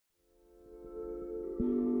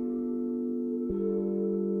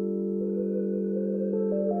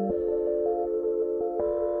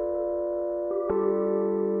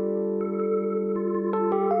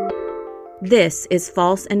This is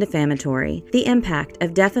False and Defamatory, the impact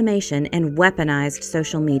of defamation and weaponized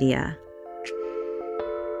social media.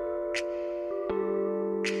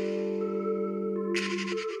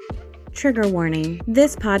 Trigger warning.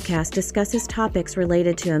 This podcast discusses topics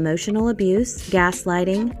related to emotional abuse,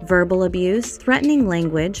 gaslighting, verbal abuse, threatening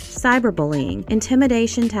language, cyberbullying,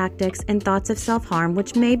 intimidation tactics, and thoughts of self-harm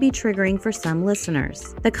which may be triggering for some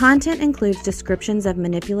listeners. The content includes descriptions of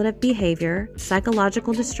manipulative behavior,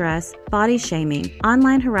 psychological distress, body shaming,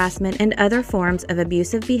 online harassment, and other forms of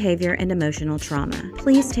abusive behavior and emotional trauma.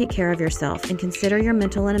 Please take care of yourself and consider your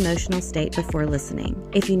mental and emotional state before listening.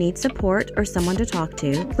 If you need support or someone to talk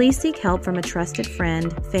to, please seek help from a trusted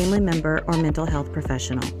friend, family member, or mental health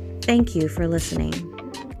professional. Thank you for listening.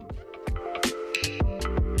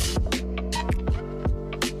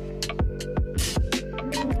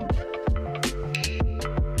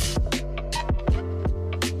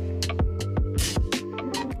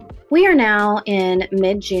 We are now in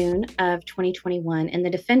mid-June of 2021, and the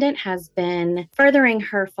defendant has been furthering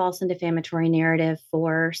her false and defamatory narrative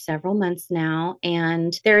for several months now,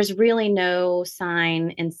 and there's really no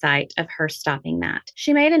sign in sight of her stopping that.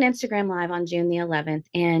 She made an Instagram Live on June the 11th,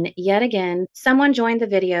 and yet again, someone joined the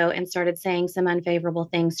video and started saying some unfavorable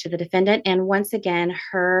things to the defendant, and once again,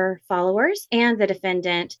 her followers and the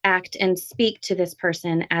defendant act and speak to this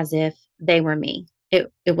person as if they were me. It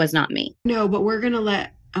was not me. No, but we're going to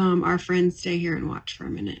let our friend stay here and watch for a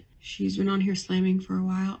minute. She's been on here slamming for a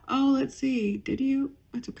while. Oh, let's see. Did you?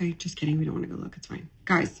 It's okay. Just kidding. We don't want to go look. It's fine.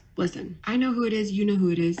 Guys, listen. I know who it is. You know who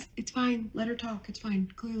it is. It's fine. Let her talk. It's fine.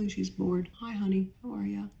 Clearly she's bored. Hi, honey. How are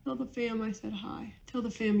ya? Tell the fam I said hi. Tell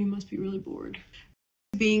the fam you must be really bored.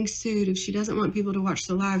 Being sued. If she doesn't want people to watch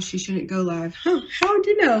the live, she shouldn't go live. Huh? How would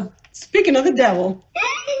you know? Speaking of the devil.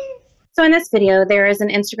 So in this video, there is an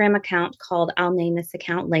Instagram account called I'll Name This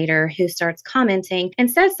Account Later who starts commenting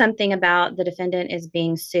and says something about the defendant is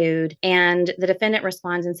being sued. And the defendant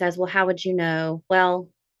responds and says, well, how would you know? Well,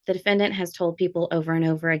 the defendant has told people over and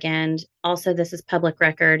over again. Also, this is public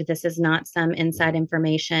record. This is not some inside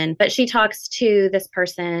information. But she talks to this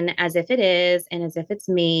person as if it is and as if it's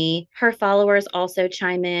me. Her followers also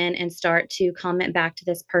chime in and start to comment back to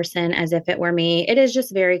this person as if it were me. It is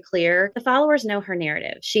just very clear. The followers know her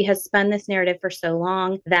narrative. She has spun this narrative for so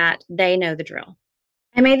long that they know the drill.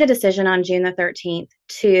 I made the decision on June the 13th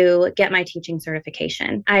to get my teaching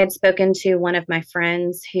certification. I had spoken to one of my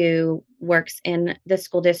friends who works in the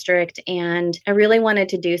school district, and I really wanted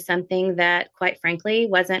to do something that, quite frankly,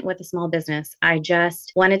 wasn't with a small business. I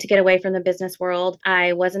just wanted to get away from the business world.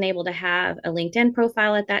 I wasn't able to have a LinkedIn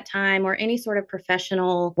profile at that time or any sort of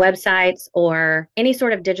professional websites or any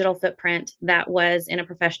sort of digital footprint that was in a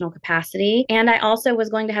professional capacity. And I also was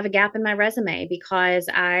going to have a gap in my resume because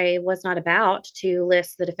I was not about to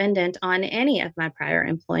list the defendant on any of my prior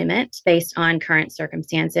employment based on current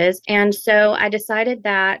circumstances. And so I decided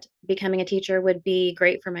that becoming a teacher would be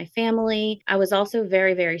great for my family. I was also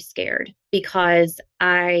very, very scared because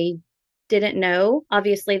I didn't know,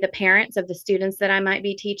 obviously, the parents of the students that I might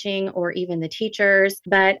be teaching or even the teachers,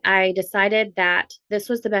 but I decided that this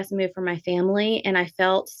was the best move for my family. And I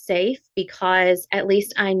felt safe because at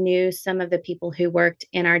least I knew some of the people who worked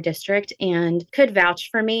in our district and could vouch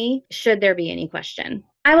for me should there be any question.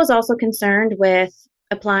 I was also concerned with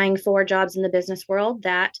applying for jobs in the business world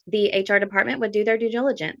that the HR department would do their due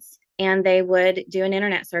diligence and they would do an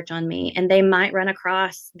internet search on me and they might run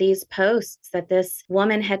across these posts that this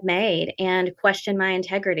woman had made and question my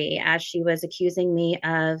integrity as she was accusing me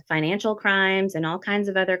of financial crimes and all kinds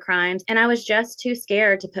of other crimes. And I was just too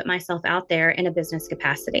scared to put myself out there in a business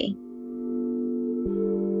capacity.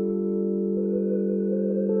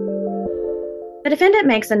 The defendant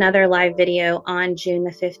makes another live video on June the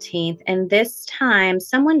 15th, and this time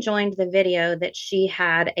someone joined the video that she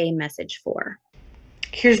had a message for.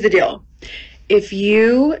 Here's the deal. If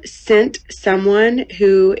you sent someone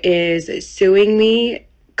who is suing me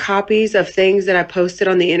copies of things that I posted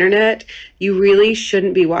on the internet, you really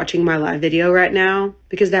shouldn't be watching my live video right now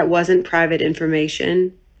because that wasn't private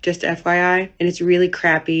information. Just FYI. And it's really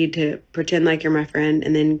crappy to pretend like you're my friend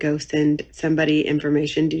and then go send somebody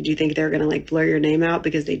information. Did you think they were going to blur your name out?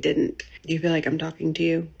 Because they didn't. Do you feel like I'm talking to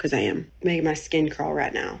you? Because I am. Making my skin crawl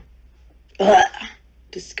right now. Ugh.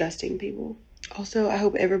 Disgusting people. Also, I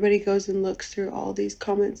hope everybody goes and looks through all these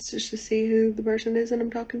comments just to see who the person is that I'm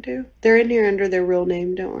talking to. They're in here under their real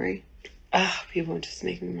name. Don't worry. People are just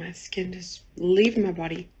making my skin just leave my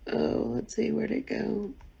body. Oh, let's see. Where'd it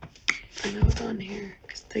go? I know it's on here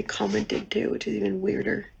because they commented too, which is even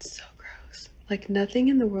weirder. It's so gross. Like, nothing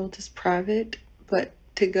in the world is private, but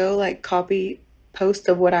to go like copy post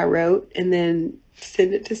of what I wrote and then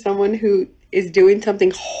send it to someone who is doing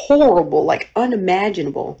something horrible, like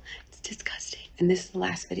unimaginable. It's disgusting. And this is the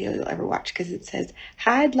last video you'll ever watch because it says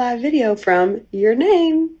hide live video from your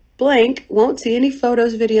name. Blank won't see any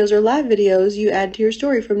photos, videos, or live videos you add to your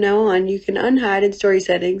story from now on. You can unhide in story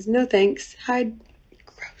settings. No thanks. Hide.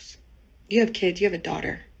 Gross. You have kids. You have a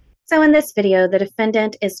daughter. So in this video, the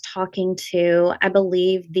defendant is talking to, I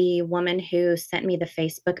believe, the woman who sent me the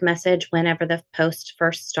Facebook message whenever the post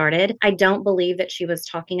first started. I don't believe that she was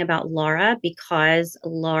talking about Laura because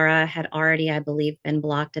Laura had already, I believe, been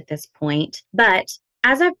blocked at this point. But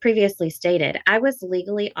as I've previously stated, I was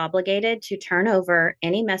legally obligated to turn over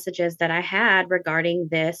any messages that I had regarding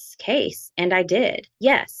this case, and I did.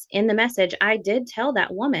 Yes, in the message, I did tell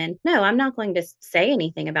that woman, no, I'm not going to say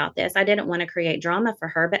anything about this. I didn't want to create drama for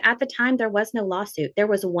her, but at the time, there was no lawsuit. There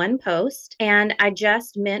was one post, and I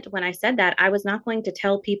just meant when I said that, I was not going to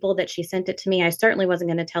tell people that she sent it to me. I certainly wasn't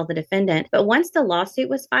going to tell the defendant, but once the lawsuit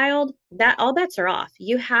was filed, that all bets are off.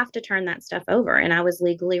 You have to turn that stuff over, and I was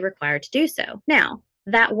legally required to do so. Now,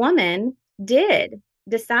 that woman did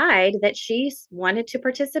decide that she wanted to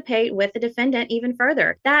participate with the defendant even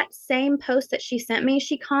further. That same post that she sent me,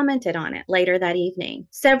 she commented on it later that evening.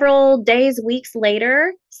 Several days, weeks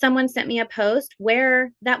later, someone sent me a post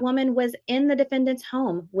where that woman was in the defendant's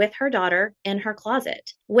home with her daughter in her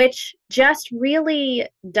closet, which just really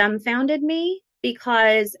dumbfounded me.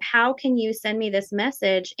 Because how can you send me this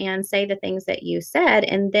message and say the things that you said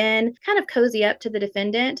and then kind of cozy up to the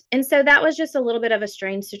defendant? And so that was just a little bit of a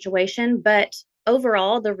strange situation. But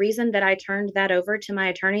overall, the reason that I turned that over to my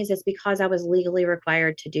attorneys is because I was legally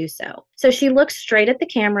required to do so. So she looks straight at the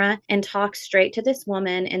camera and talks straight to this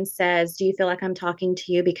woman and says, do you feel like I'm talking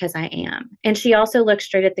to you? Because I am. And she also looks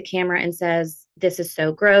straight at the camera and says, this is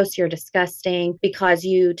so gross. You're disgusting because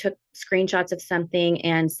you took screenshots of something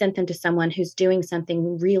and sent them to someone who's doing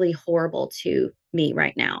something really horrible to me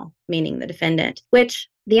right now, meaning the defendant, which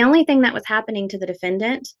the only thing that was happening to the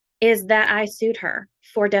defendant is that I sued her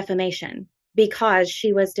for defamation because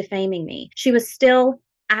she was defaming me. She was still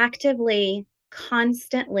actively,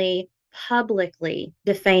 constantly, publicly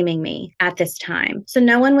defaming me at this time. So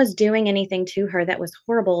no one was doing anything to her that was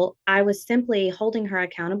horrible. I was simply holding her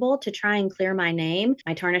accountable to try and clear my name,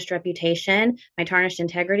 my tarnished reputation, my tarnished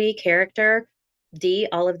integrity, character,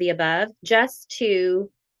 all of the above, just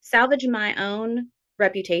to salvage my own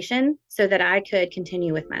reputation so that I could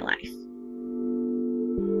continue with my life.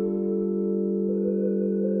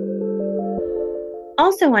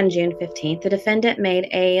 Also on June 15th, the defendant made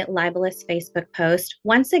a libelous Facebook post.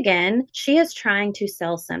 Once again, she is trying to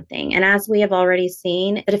sell something. And as we have already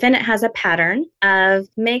seen, the defendant has a pattern of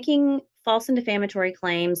making false and defamatory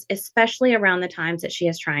claims, especially around the times that she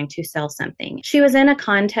is trying to sell something. She was in a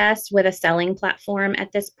contest with a selling platform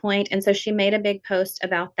at this point, and so she made a big post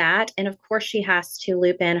about that. And of course, she has to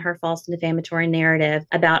loop in her false and defamatory narrative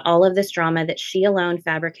about all of this drama that she alone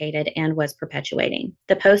fabricated and was perpetuating.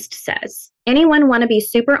 The post says, anyone want to be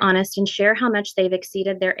super honest and share how much they've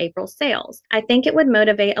exceeded their April sales? I think it would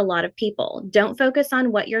motivate a lot of people. Don't focus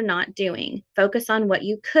on what you're not doing. Focus on what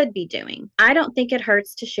you could be doing. I don't think it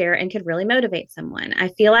hurts to share and could really motivate someone. I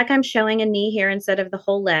feel like I'm showing a knee here instead of the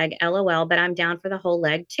whole leg, LOL, but I'm down for the whole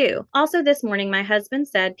leg too. Also this morning, my husband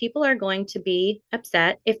said people are going to be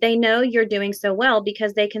upset if they know you're doing so well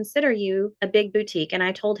because they consider you a big boutique. And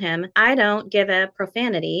I told him, I don't give a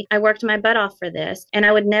profanity. I worked my butt off for this, and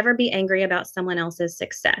I would never be angry about someone else's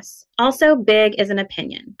success. Also, big is an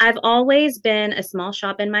opinion. I've always been a small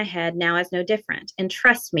shop in my head, now is no different. And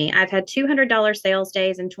trust me, I've had $200 sales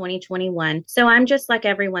days in 2021, so I'm just like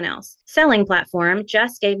everyone else. Selling platform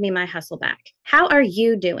just gave me my hustle back. How are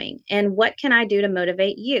you doing? And what can I do to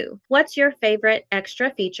motivate you? What's your favorite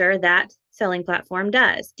extra feature that selling platform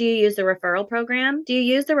does? Do you use the referral program? Do you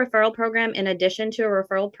use the referral program in addition to a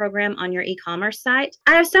referral program on your e-commerce site?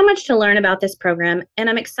 I have so much to learn about this program, and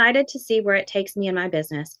I'm excited to see where it takes me in my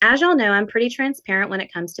business. As y'all know, I'm pretty transparent when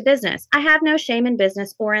it comes to business. I have no shame in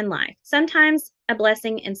business or in life. Sometimes a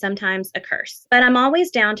blessing and sometimes a curse. But I'm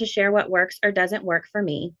always down to share what works or doesn't work for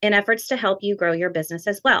me in efforts to help you grow your business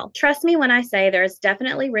as well. Trust me when I say there's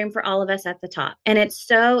definitely room for all of us at the top, and it's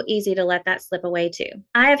so easy to let that slip away too.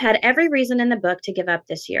 I have had every reason in the book to give up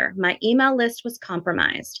this year. My email list was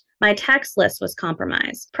compromised. My text list was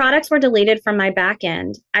compromised. Products were deleted from my back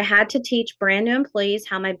end. I had to teach brand new employees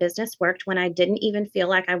how my business worked when I didn't even feel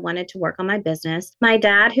like I wanted to work on my business. My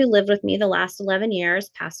dad, who lived with me the last 11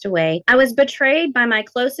 years, passed away. I was betrayed by my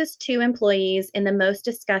closest two employees in the most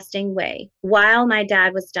disgusting way while my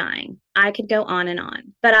dad was dying. I could go on and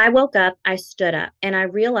on. But I woke up, I stood up, and I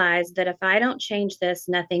realized that if I don't change this,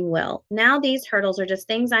 nothing will. Now these hurdles are just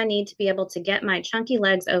things I need to be able to get my chunky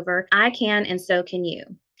legs over. I can, and so can you.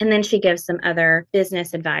 And then she gives some other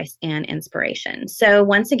business advice and inspiration. So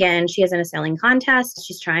once again, she is in a selling contest.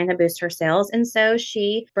 She's trying to boost her sales. And so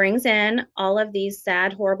she brings in all of these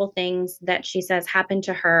sad, horrible things that she says happened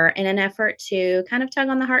to her in an effort to kind of tug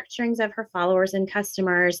on the heartstrings of her followers and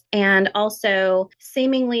customers, and also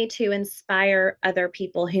seemingly to inspire other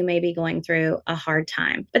people who may be going through a hard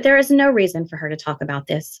time. But there is no reason for her to talk about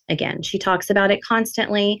this again. She talks about it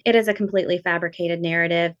constantly. It is a completely fabricated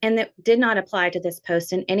narrative, and that did not apply to this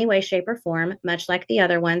post in any way, shape, or form, much like the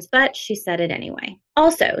other ones, but she said it anyway.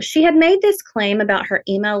 Also, she had made this claim about her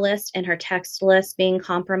email list and her text list being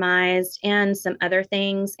compromised and some other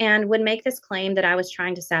things, and would make this claim that I was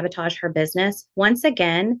trying to sabotage her business. Once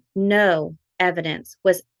again, no evidence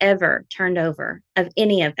was ever turned over of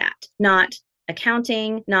any of that. Not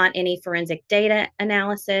accounting, not any forensic data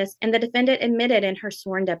analysis. And the defendant admitted in her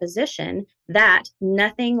sworn deposition that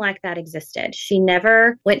nothing like that existed. She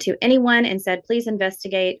never went to anyone and said, please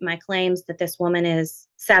investigate my claims that this woman is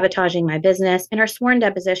sabotaging my business. In her sworn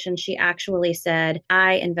deposition, she actually said,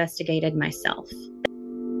 I investigated myself.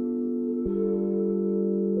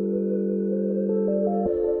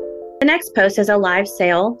 The next post is a live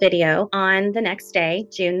sale video on the next day,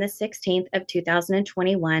 June the 16th of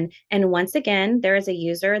 2021. And once again, there is a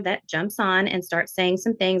user that jumps on and starts saying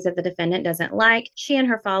some things that the defendant doesn't like. She and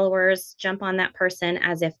her followers jump on that person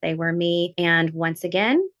as if they were me. And once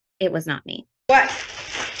again, it was not me. What?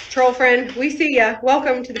 Troll friend, we see ya.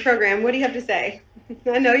 Welcome to the program. What do you have to say?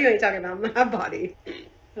 I know you ain't talking about my body.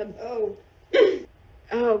 Oh.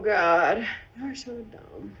 Oh God, you are so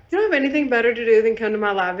dumb. You don't have anything better to do than come to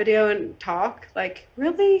my live video and talk? Like,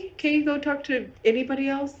 really? Can't you go talk to anybody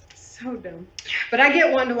else? So dumb. But I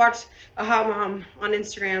get one to watch a hot mom on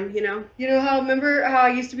Instagram, you know? You know how, remember how I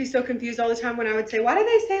used to be so confused all the time when I would say, why do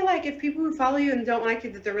they say, like, if people who follow you and don't like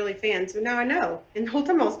you that they're really fans? So now I know. And the whole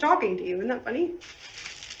time I was talking to you. Isn't that funny? I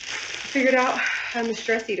figured out I'm a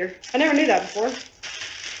stress eater. I never knew that before.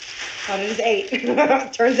 Thought it was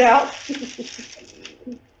 8. Turns out.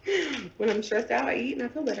 When I'm stressed out, I eat and I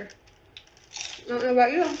feel better. I don't know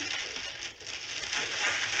about you.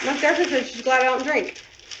 My therapist said she's glad I don't drink.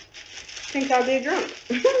 Thinks I'd be a drunk.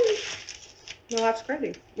 My life's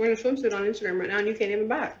crazy. Wearing a swimsuit on Instagram right now and you can't even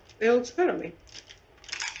buy it. It looks good on me.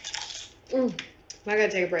 I gotta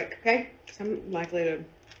take a break, okay? I'm likely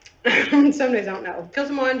to, some days I don't know. Kill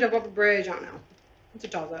someone, jump off a bridge, I don't know. It's a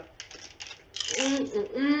toss up.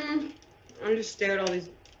 I just stare at all these.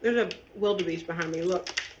 There's a wildebeest behind me, look.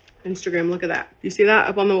 Instagram, look at that. You see that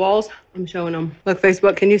up on the walls? I'm showing them. Look,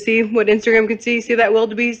 Facebook, can you see what Instagram can see? See that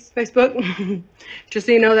wildebeest, Facebook? Just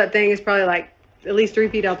so you know, that thing is probably like at least 3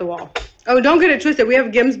 feet out the wall. Oh, don't get it twisted. We have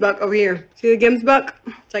a Gemsbuck over here. See the Gemsbuck?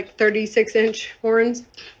 It's like 36-inch horns.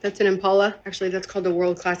 That's an Impala. Actually, that's called the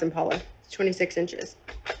world-class Impala. It's 26 inches.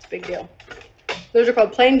 It's a big deal. Those are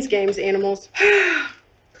called Plains Games animals.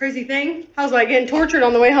 Crazy thing. I was like getting tortured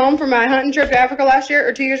on the way home from my hunting trip to Africa last year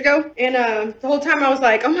or 2 years ago. And the whole time I was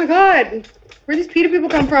like, oh my God, where these PETA people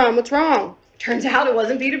come from? What's wrong? Turns out it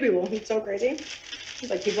wasn't PETA people. It's so crazy. It's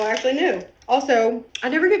like people actually knew. Also, I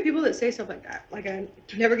never get people that say stuff like that. Like I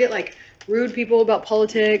never get like rude people about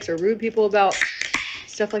politics or rude people about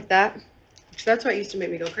stuff like that. So that's why it used to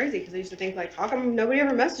make me go crazy, because I used to think like, how come nobody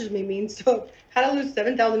ever messaged me mean stuff? How to lose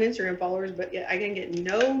 7,000 Instagram followers, but yet I can get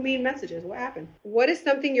no mean messages. What happened? What is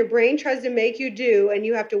something your brain tries to make you do and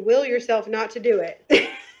you have to will yourself not to do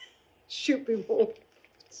it? Shoot people.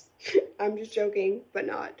 I'm just joking, but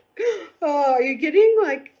not. Oh, are you kidding?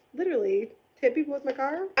 Like, literally, hit people with my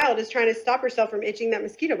car? Child is trying to stop herself from itching that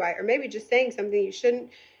mosquito bite, or maybe just saying something you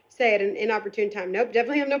shouldn't say at an inopportune time. Nope,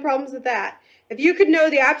 definitely have no problems with that. If you could know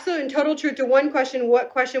the absolute and total truth to one question, what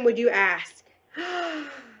question would you ask?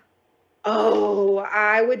 Oh,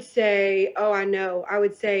 I would say, oh, I know. I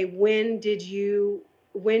would say, when did you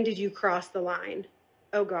cross the line?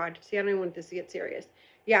 Oh God, see, I don't even want this to get serious.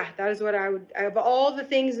 Yeah, that is what I would, of all the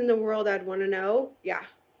things in the world I'd want to know. Yeah,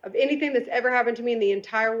 of anything that's ever happened to me in the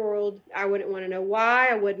entire world, I wouldn't want to know why.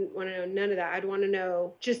 I wouldn't want to know none of that. I'd want to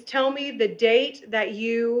know, just tell me the date that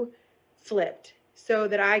you flipped, so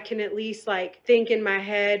that I can at least like think in my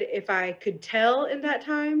head if I could tell in that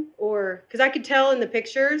time, or because I could tell in the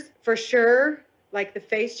pictures for sure, like the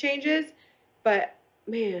face changes, but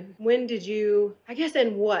man, when did you, I guess,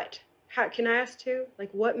 and what? How can I ask too? Like,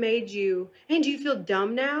 what made you, and do you feel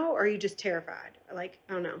dumb now, or are you just terrified? Like,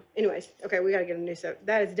 I don't know. Anyways, okay, we gotta get a new set.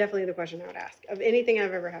 That is definitely the question I would ask of anything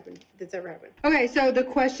that's ever happened. Okay, so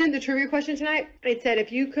the trivia question tonight, it said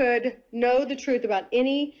if you could know the truth about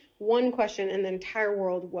any one question in the entire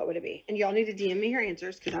world, what would it be? And y'all need to DM me your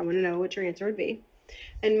answers because I want to know what your answer would be.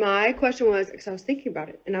 And my question was, because I was thinking about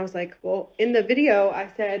it, and I was like, well, in the video, I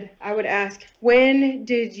said I would ask, when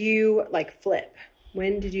did you like flip?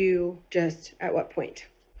 When did you just, at what point?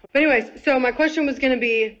 But anyways, so my question was going to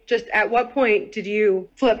be just at what point did you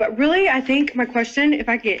flip? But really, I think my question, if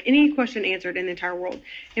I get any question answered in the entire world,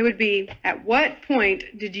 it would be at what point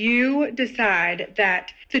did you decide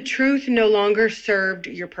that the truth no longer served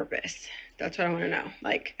your purpose? That's what I want to know.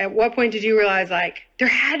 Like, at what point did you realize, like, there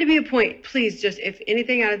had to be a point, please, just if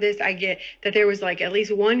anything out of this I get, that there was like at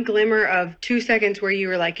least one glimmer of 2 seconds where you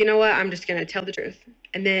were like, you know what, I'm just going to tell the truth.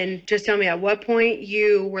 And then just tell me at what point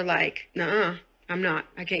you were like, nah, I'm not.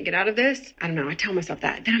 I can't get out of this. I don't know. I tell myself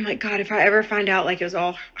that. Then I'm like, God, if I ever find out like it was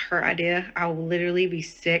all her idea, I'll literally be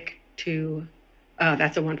sick to,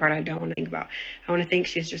 that's the one part I don't want to think about. I want to think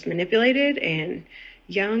she's just manipulated and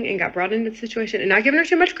young and got brought into the situation and not giving her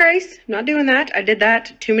too much grace. Not doing that. I did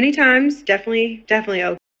that too many times. Definitely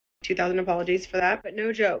owe 2,000 apologies for that, but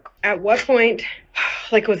no joke. At what point,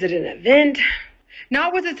 like, was it an event?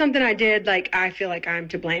 Not was it something I did, like, I feel like I'm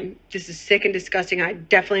to blame. This is sick and disgusting. I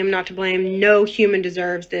definitely am not to blame. No human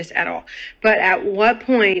deserves this at all. But at what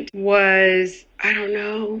point was, I don't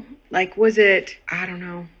know, like, was it, I don't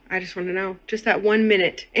know. I just want to know. Just that 1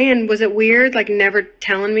 minute. And was it weird, like, never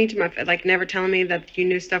telling me that you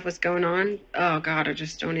knew stuff was going on? Oh, God, I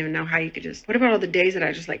just don't even know how you could just... What about all the days that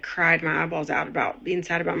I just, like, cried my eyeballs out about being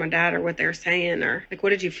sad about my dad or what they were saying? Or, like, what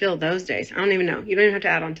did you feel those days? I don't even know. You don't even have to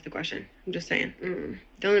add on to the question. I'm just saying.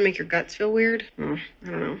 Don't it make your guts feel weird? Oh, I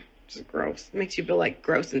don't know. It's gross. It makes you feel, like,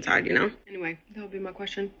 gross inside, you know? Anyway, that would be my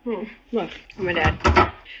question. Oh, look. Oh, my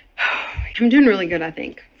dad. I'm doing really good, I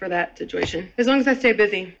think, for that situation. As long as I stay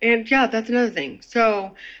busy. And yeah, that's another thing.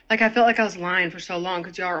 So, like, I felt like I was lying for so long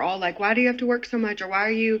because y'all are all like, why do you have to work so much? Or why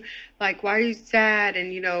are you sad?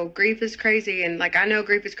 And, you know, grief is crazy. And, like, I know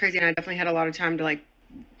grief is crazy. And I definitely had a lot of time to, like,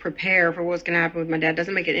 prepare for what's going to happen with my dad.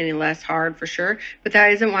 Doesn't make it any less hard for sure. But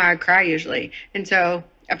that isn't why I cry usually. And so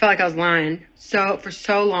I felt like I was lying for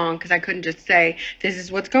so long because I couldn't just say, this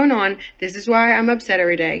is what's going on. This is why I'm upset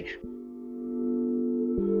every day.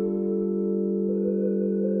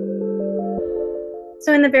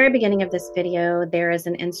 So in the very beginning of this video, there is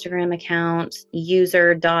an Instagram account,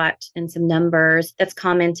 user dot and some numbers that's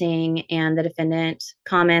commenting, and the defendant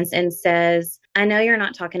comments and says, I know you're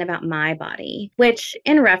not talking about my body, which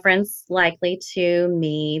in reference likely to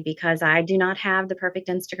me because I do not have the perfect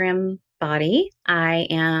Instagram body. I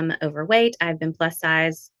am overweight. I've been plus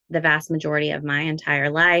size the vast majority of my entire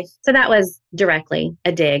life. So that was directly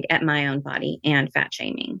a dig at my own body and fat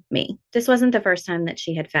shaming me. This wasn't the first time that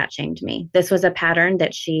she had fat shamed me. This was a pattern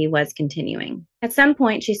that she was continuing. At some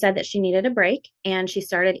point, she said that she needed a break and she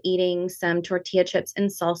started eating some tortilla chips and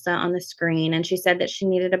salsa on the screen. And she said that she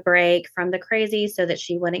needed a break from the crazy so that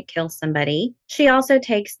she wouldn't kill somebody. She also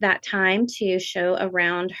takes that time to show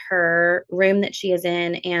around her room that she is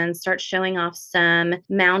in and start showing off some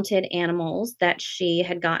mounted animals that she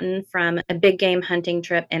had gotten from a big game hunting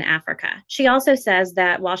trip in Africa. She also says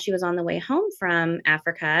that while she was on the way home from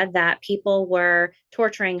Africa, that people were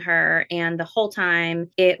torturing her, and the whole time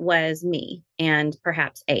it was me and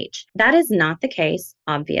perhaps H. That is not the case,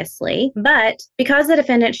 obviously, but because the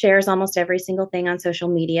defendant shares almost every single thing on social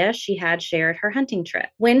media, she had shared her hunting trip.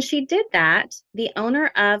 When she did that, the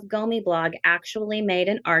owner of Gomi Blog actually made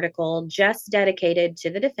an article just dedicated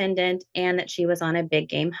to the defendant and that she was on a big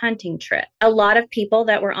game hunting trip. A lot of people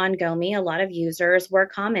that were on Gomi, a lot of users were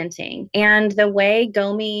commenting, and the way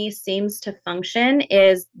Gomi seems to function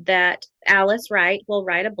is that Alice Wright will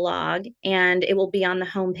write a blog and it will be on the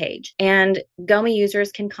homepage. And Gomi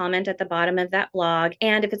users can comment at the bottom of that blog.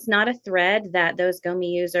 And if it's not a thread that those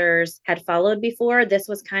Gomi users had followed before, this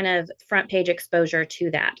was kind of front page exposure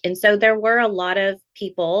to that. And so there were a lot of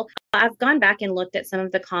people. I've gone back and looked at some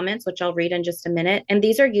of the comments, which I'll read in just a minute. And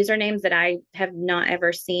these are usernames that I have not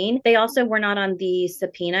ever seen. They also were not on the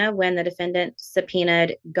subpoena when the defendant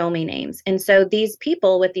subpoenaed Gomi names. And so these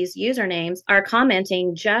people with these usernames are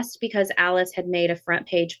commenting just because Alice had made a front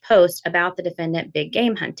page post about the defendant big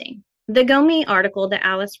game hunting. The Gomi article that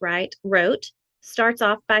Alice Wright wrote starts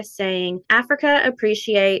off by saying, Africa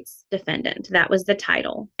appreciates defendant. That was the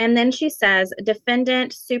title. And then she says,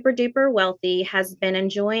 defendant, super duper wealthy, has been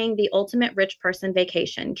enjoying the ultimate rich person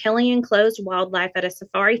vacation, killing enclosed wildlife at a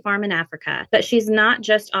safari farm in Africa. But she's not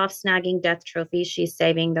just off snagging death trophies, she's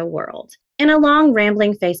saving the world. In a long,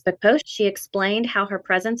 rambling Facebook post, she explained how her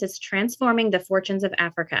presence is transforming the fortunes of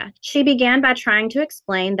Africa. She began by trying to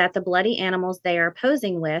explain that the bloody animals they are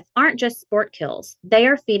posing with aren't just sport kills. They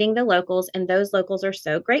are feeding the locals, and those locals are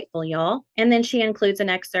so grateful, y'all. And then she includes an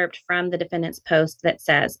excerpt from the defendant's post that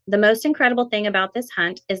says, the most incredible thing about this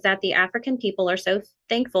hunt is that the African people are so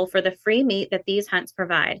thankful for the free meat that these hunts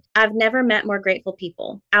provide. I've never met more grateful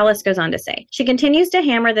people. Alice goes on to say. She continues to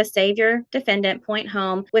hammer the savior defendant point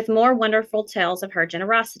home with more wonderful tales of her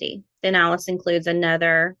generosity. Then Alice includes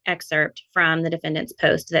another excerpt from the defendant's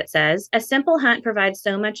post that says, a simple hunt provides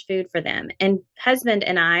so much food for them, and husband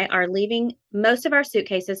and I are leaving most of our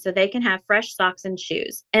suitcases so they can have fresh socks and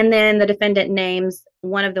shoes. And then the defendant names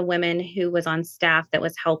one of the women who was on staff that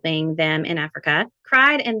was helping them in Africa,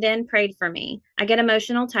 cried and then prayed for me. I get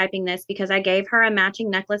emotional typing this because I gave her a matching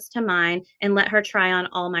necklace to mine and let her try on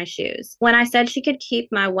all my shoes. When I said she could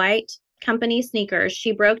keep my white company sneakers,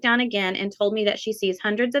 she broke down again and told me that she sees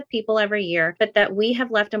hundreds of people every year, but that we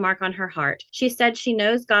have left a mark on her heart. She said she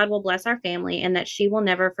knows God will bless our family and that she will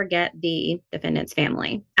never forget the defendant's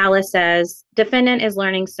family. Alice says, defendant is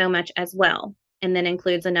learning so much as well, and then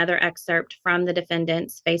includes another excerpt from the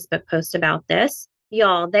defendant's Facebook post about this.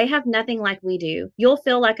 Y'all, they have nothing like we do. You'll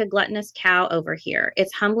feel like a gluttonous cow over here.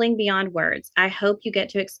 It's humbling beyond words. I hope you get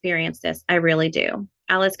to experience this. I really do.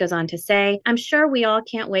 Alice goes on to say, I'm sure we all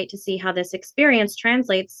can't wait to see how this experience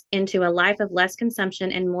translates into a life of less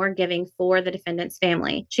consumption and more giving for the defendant's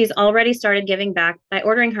family. She's already started giving back by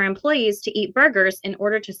ordering her employees to eat burgers in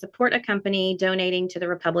order to support a company donating to the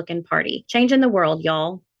Republican Party. Changing the world,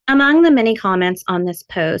 y'all. Among the many comments on this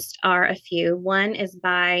post are a few. One is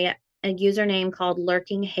by a username called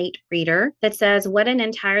Lurking Hate Reader that says, what an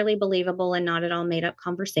entirely believable and not at all made up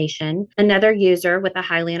conversation. Another user with a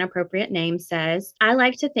highly inappropriate name says, I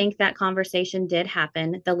like to think that conversation did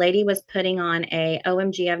happen. The lady was putting on a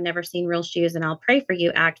OMG, I've never seen real shoes and I'll pray for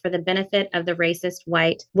you act for the benefit of the racist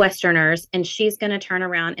white Westerners, and she's going to turn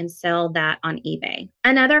around and sell that on eBay.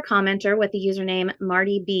 Another commenter with the username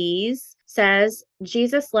Marty Bees says,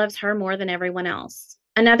 Jesus loves her more than everyone else.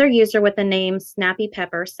 Another user with the name Snappy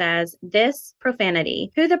Pepper says, this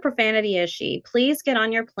profanity. Who the profanity is she? Please get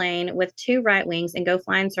on your plane with 2 right wings and go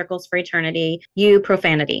fly in circles for eternity. You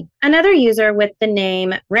profanity. Another user with the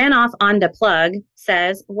name Ran Off on the Plug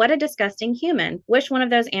says, what a disgusting human. Wish one of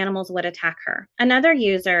those animals would attack her. Another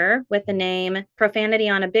user with the name Profanity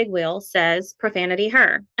on a Big Wheel says, profanity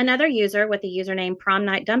her. Another user with the username Prom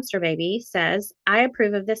Night Dumpster Baby says, I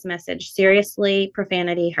approve of this message. Seriously,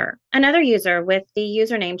 profanity her. Another user with the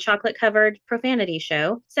username Chocolate Covered Profanity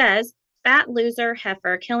Show says, fat loser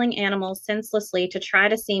heifer killing animals senselessly to try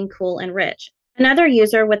to seem cool and rich. Another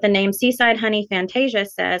user with the name Seaside Honey Fantasia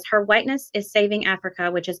says, her whiteness is saving Africa,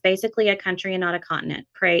 which is basically a country and not a continent.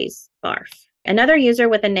 Praise barf. Another user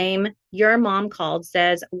with the name Your Mom Called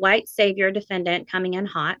says, white savior defendant coming in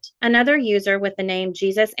hot. Another user with the name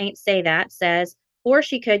Jesus Ain't Say That says, or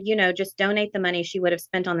she could, just donate the money she would have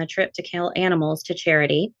spent on the trip to kill animals to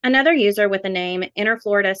charity. Another user with the name Inner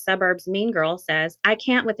Florida Suburbs Mean Girl says, I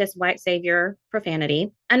can't with this white savior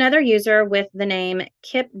profanity. Another user with the name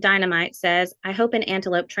Kip Dynamite says, I hope an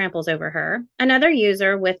antelope tramples over her. Another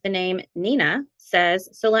user with the name Nina says,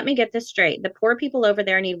 so let me get this straight. The poor people over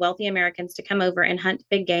there need wealthy Americans to come over and hunt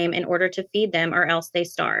big game in order to feed them or else they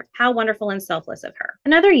starve. How wonderful and selfless of her.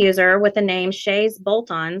 Another user with the name Shays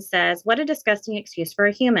Bolt-On says, what a disgusting excuse for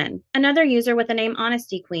a human. Another user with the name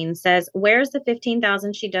Honesty Queen says, where's the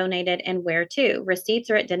 $15,000 she donated and where to? Receipts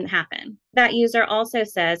or it didn't happen. That user also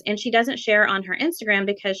says, and she doesn't share on her Instagram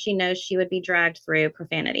because she knows she would be dragged through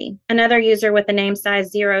profanity. Another user with the name Size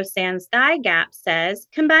Zero Sans Thigh Gap says,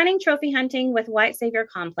 combining trophy hunting with white savior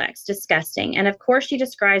complex, disgusting. And of course she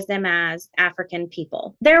describes them as African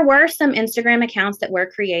people. There were some Instagram accounts that were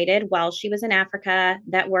created while she was in Africa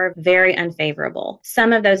that were very unfavorable.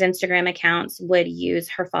 Some of those Instagram accounts would use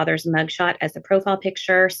her father's mugshot as the profile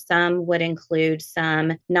picture. Some would include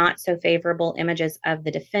some not so favorable images of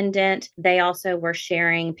the defendant. They also were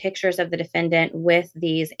sharing pictures of the defendant with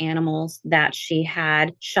these animals that she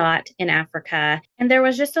had shot in Africa. And there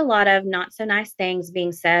was just a lot of not so nice things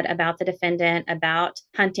being said about the defendant, about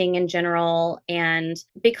hunting in general. And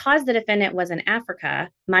because the defendant was in Africa,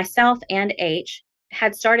 myself and H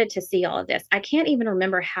had started to see all of this. I can't even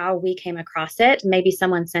remember how we came across it. Maybe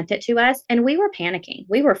someone sent it to us and we were panicking.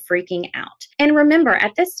 We were freaking out. And remember,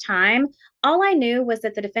 at this time, All I knew was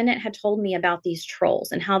that the defendant had told me about these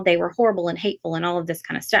trolls and how they were horrible and hateful and all of this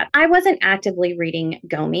kind of stuff. I wasn't actively reading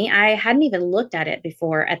Gomi. I hadn't even looked at it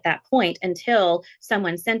before at that point until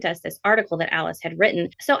someone sent us this article that Alice had written.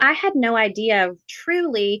 So I had no idea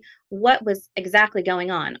truly what was exactly going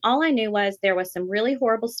on. All I knew was there was some really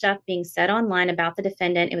horrible stuff being said online about the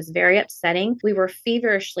defendant. It was very upsetting. We were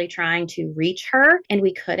feverishly trying to reach her, and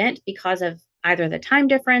we couldn't because of either the time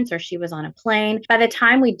difference or she was on a plane. By the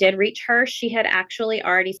time we did reach her, she had actually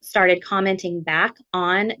already started commenting back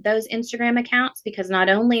on those Instagram accounts, because not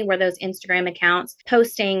only were those Instagram accounts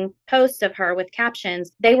posting posts of her with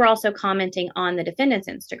captions, they were also commenting on the defendant's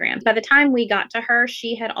Instagram. By the time we got to her,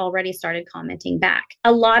 she had already started commenting back.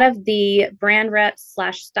 A lot of the brand reps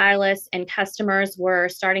 / stylists and customers were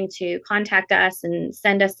starting to contact us and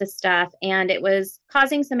send us this stuff, and it was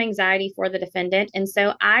causing some anxiety for the defendant. And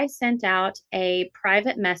so I sent out a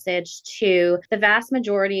private message to the vast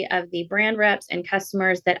majority of the brand reps and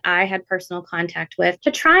customers that I had personal contact with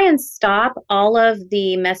to try and stop all of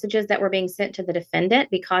the messages that were being sent to the defendant,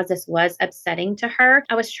 because this was upsetting to her.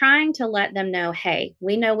 I was trying to let them know, hey,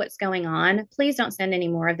 we know what's going on. Please don't send any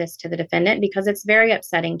more of this to the defendant because it's very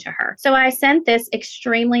upsetting to her. So I sent this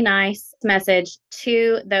extremely nice message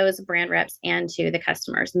to those brand reps and to the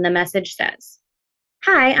customers. And the message says,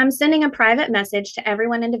 "Hi, I'm sending a private message to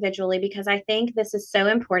everyone individually because I think this is so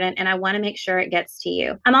important and I want to make sure it gets to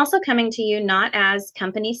you. I'm also coming to you not as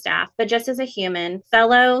company staff, but just as a human,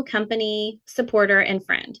 fellow company supporter and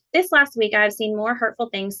friend. This last week, I've seen more hurtful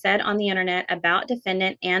things said on the internet about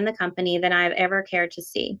defendant and the company than I've ever cared to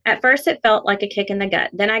see. At first, it felt like a kick in the gut.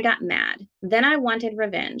 Then I got mad. Then I wanted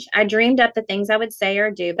revenge. I dreamed up the things I would say or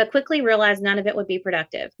do, but quickly realized none of it would be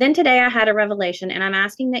productive. Then today I had a revelation, and I'm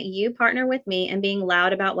asking that you partner with me in being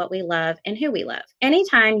loud about what we love and who we love.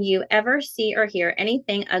 Anytime you ever see or hear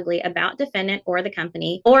anything ugly about defendant or the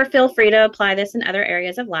company, or feel free to apply this in other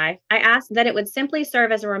areas of life, I ask that it would simply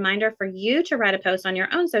serve as a reminder for you to write a post on your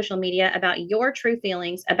own social media about your true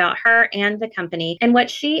feelings about her and the company and what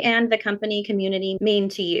she and the company community mean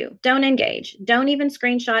to you. Don't engage. Don't even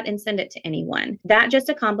screenshot and send it to anyone. That just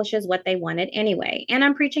accomplishes what they wanted anyway. And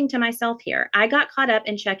I'm preaching to myself here. I got caught up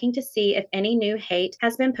in checking to see if any new hate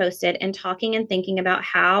has been posted and talking and thinking about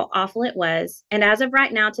how awful it was. And as of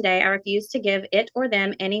right now today, I refuse to give it or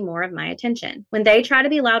them any more of my attention. When they try to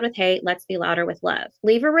be loud with hate, let's be louder with love.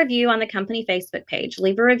 Leave a review on the company Facebook page.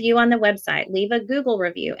 Leave a review on the website. Leave a Google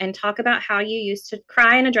review and talk about how you used to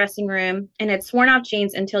cry in a dressing room and had sworn off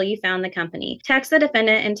jeans until you found the company. Text the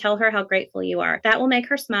defendant and tell her how grateful you are. That will make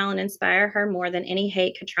her smile and inspire her more than any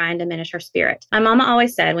hate could try and diminish her spirit. My mama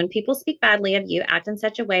always said, when people speak badly of you, act in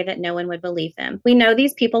such a way that no one would believe them. We know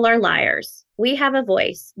these people are liars. We have a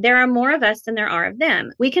voice. There are more of us than there are of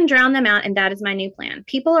them. We can drown them out, and that is my new plan.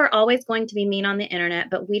 People are always going to be mean on the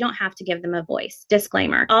internet, but we don't have to give them a voice.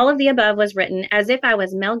 Disclaimer. All of the above was written as if I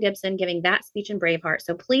was Mel Gibson giving that speech in Braveheart,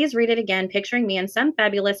 so please read it again, picturing me in some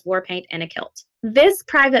fabulous war paint and a kilt." This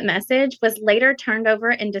private message was later turned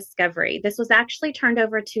over in discovery. This was actually turned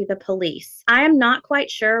over to the police. I am not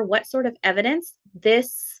quite sure what sort of evidence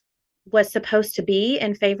this was supposed to be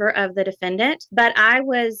in favor of the defendant, but I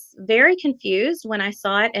was very confused when I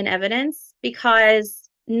saw it in evidence, because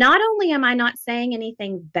not only am I not saying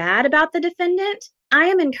anything bad about the defendant, I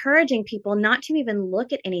am encouraging people not to even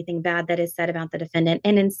look at anything bad that is said about the defendant,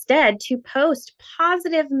 and instead to post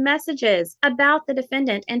positive messages about the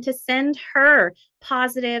defendant and to send her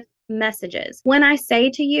positive messages. When I say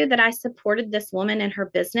to you that I supported this woman in her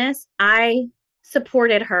business, I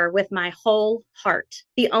supported her with my whole heart.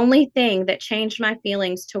 The only thing that changed my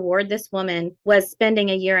feelings toward this woman was spending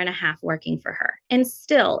a year and a half working for her. And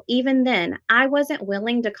still, even then, I wasn't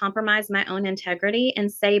willing to compromise my own integrity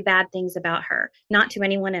and say bad things about her, not to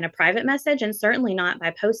anyone in a private message, and certainly not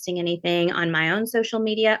by posting anything on my own social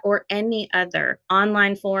media or any other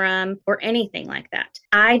online forum or anything like that.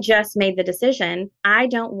 I just made the decision, I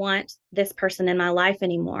don't want this person in my life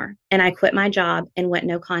anymore. And I quit my job and went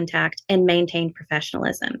no contact and maintained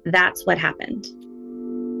professionalism. That's what happened.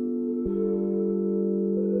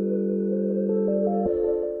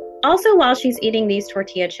 Also, while she's eating these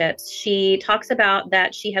tortilla chips, she talks about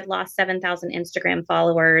that she had lost 7,000 Instagram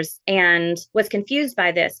followers and was confused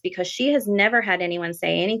by this because she has never had anyone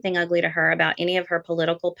say anything ugly to her about any of her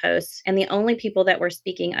political posts. And the only people that were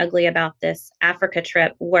speaking ugly about this Africa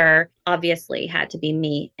trip were obviously had to be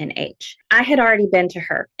me and H. I had already been to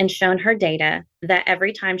her and shown her data that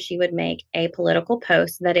every time she would make a political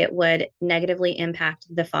post that it would negatively impact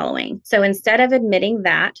the following. So instead of admitting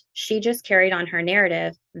that, she just carried on her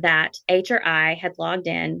narrative that H or I had logged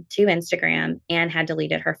in to Instagram and had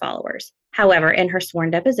deleted her followers. However, in her sworn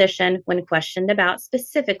deposition, when questioned about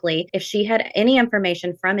specifically if she had any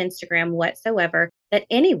information from Instagram whatsoever that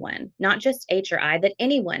anyone, not just H or I, that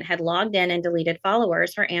anyone had logged in and deleted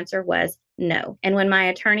followers, her answer was no. And when my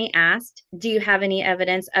attorney asked, do you have any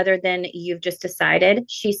evidence other than you've just decided?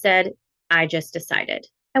 She said, I just decided.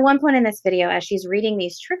 At one point in this video, as she's reading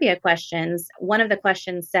these trivia questions, one of the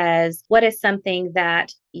questions says, what is something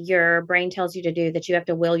that your brain tells you to do that you have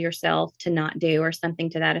to will yourself to not do, or something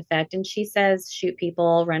to that effect? And she says, shoot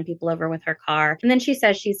people, run people over with her car. And then she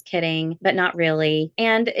says she's kidding, but not really.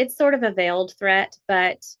 And it's sort of a veiled threat,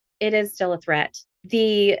 but it is still a threat.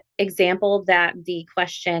 The example that the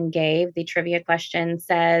question gave, the trivia question,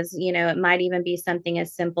 says, it might even be something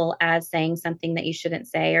as simple as saying something that you shouldn't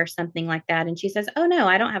say or something like that. And she says, oh, no,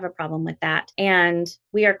 I don't have a problem with that. And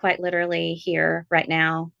we are quite literally here right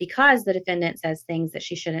now because the defendant says things that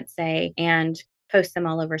she shouldn't say and posts them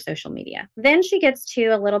all over social media. Then she gets to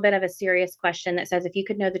a little bit of a serious question that says, if you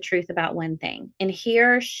could know the truth about one thing. And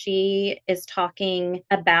here she is talking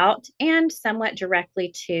about and somewhat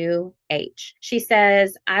directly to H. She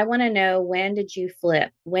says, I want to know, when did you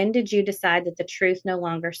flip? When did you decide that the truth no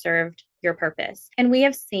longer served your purpose? And we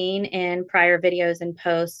have seen in prior videos and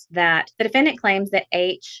posts that the defendant claims that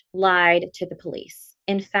H lied to the police.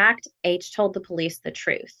 In fact, H told the police the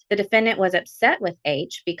truth. The defendant was upset with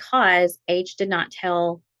H because H did not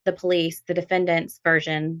tell the police the defendant's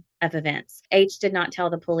version of events. H did not tell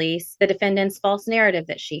the police the defendant's false narrative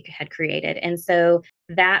that she had created. And so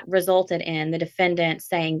that resulted in the defendant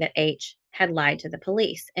saying that H had lied to the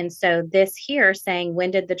police. And so this here saying,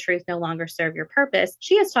 when did the truth no longer serve your purpose?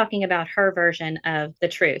 She is talking about her version of the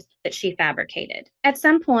truth that she fabricated. At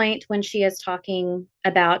some point when she is talking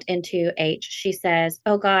about into H, she says,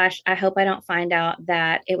 oh gosh, I hope I don't find out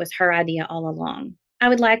that it was her idea all along. I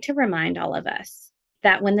would like to remind all of us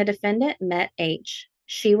that when the defendant met H,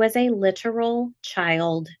 she was a literal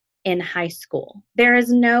child in high school. There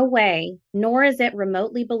is no way, nor is it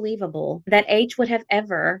remotely believable, that H would have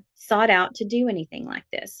ever sought out to do anything like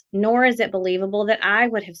this. Nor is it believable that I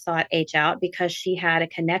would have sought H out because she had a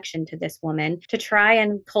connection to this woman to try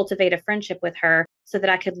and cultivate a friendship with her so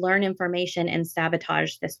that I could learn information and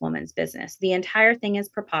sabotage this woman's business. The entire thing is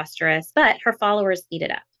preposterous, but her followers eat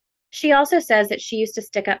it up. She also says that she used to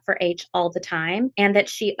stick up for H all the time and that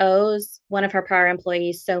she owes one of her prior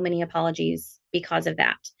employees so many apologies because of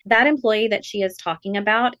that. That employee that she is talking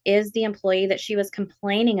about is the employee that she was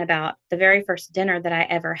complaining about the very first dinner that I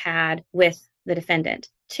ever had with the defendant.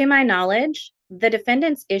 To my knowledge, the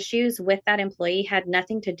defendant's issues with that employee had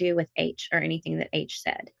nothing to do with H or anything that H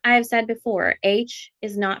said. I have said before, H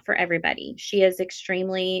is not for everybody. She is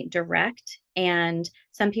extremely direct, and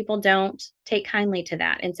some people don't take kindly to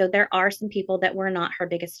that. And so there are some people that were not her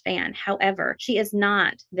biggest fan. However, she is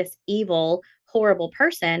not this evil, horrible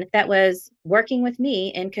person that was working with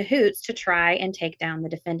me in cahoots to try and take down the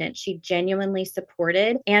defendant. She genuinely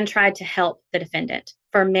supported and tried to help the defendant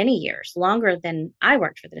for many years, longer than I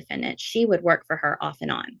worked for the defendant. She would work for her off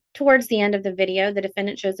and on. Towards the end of the video, the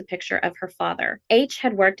defendant shows a picture of her father. H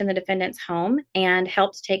had worked in the defendant's home and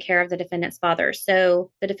helped take care of the defendant's father.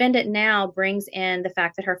 So the defendant now brings in the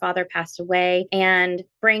fact that her father passed away and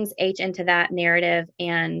brings H into that narrative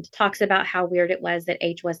and talks about how weird it was that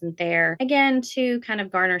H wasn't there, again, to kind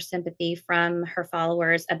of garner sympathy from her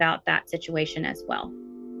followers about that situation as well.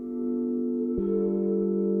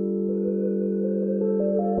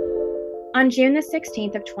 On June the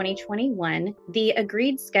 16th of 2021, the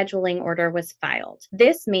agreed scheduling order was filed.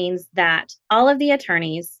 This means that all of the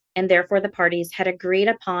attorneys and therefore the parties had agreed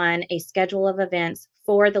upon a schedule of events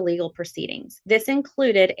for the legal proceedings. This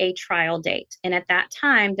included a trial date, and at that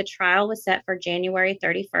time, the trial was set for January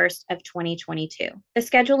 31st of 2022. The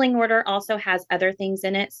scheduling order also has other things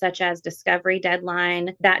in it, such as discovery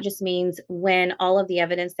deadline. That just means when all of the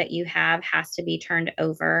evidence that you have has to be turned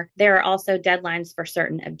over. There are also deadlines for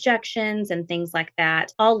certain objections and things like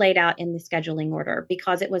that, all laid out in the scheduling order.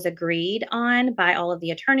 Because it was agreed on by all of the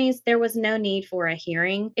attorneys, there was no need for a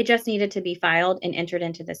hearing. It just needed to be filed and entered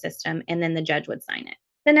into the system, and then the judge would sign it.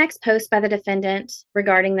 The next post by the defendant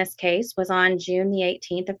regarding this case was on June the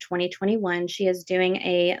 18th of 2021. She is doing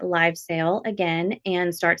a live sale again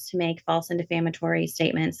and starts to make false and defamatory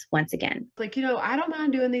statements once again. Like, I don't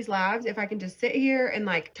mind doing these lives if I can just sit here and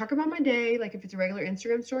like talk about my day, like if it's a regular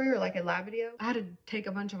Instagram story or like a live video. I had to take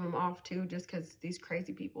a bunch of them off too, just because these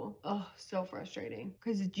crazy people. Oh, so frustrating.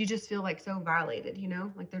 Because you just feel like so violated,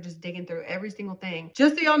 like they're just digging through every single thing.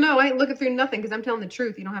 Just so y'all know, I ain't looking through nothing because I'm telling the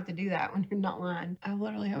truth. You don't have to do that when you're not lying. I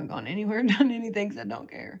literally haven't gone anywhere, done anything, because I don't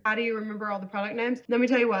care. How do you remember all the product names? Let me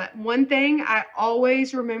tell you what, one thing I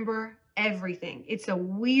always remember: everything. It's a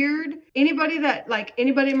weird, anybody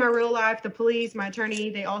in my real life, the police, my attorney,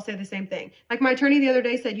 they all say the same thing. Like my attorney the other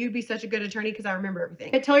day said, you'd be such a good attorney because I remember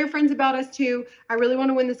everything. Tell your friends about us too. I really want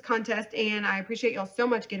to win this contest, and I appreciate y'all so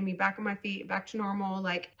much getting me back on my feet, back to normal,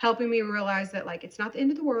 like helping me realize that like it's not the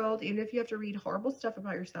end of the world, even if you have to read horrible stuff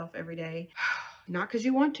about yourself every day. Not because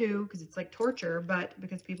you want to, because it's like torture, but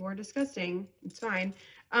because people are disgusting. It's fine.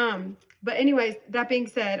 But anyways, that being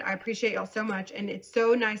said, I appreciate y'all so much, and it's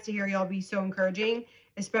so nice to hear y'all be so encouraging,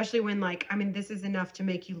 especially when this is enough to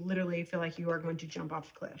make you literally feel like you are going to jump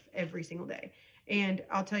off the cliff every single day. And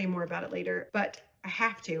I'll tell you more about it later, but I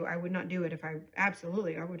have to. I would not do it if I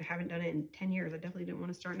haven't done it in 10 years. I definitely didn't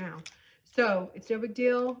want to start now. So it's no big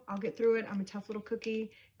deal. I'll get through it. I'm a tough little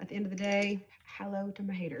cookie. At the end of the day, hello to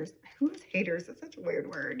my haters. Who is haters? That's such a weird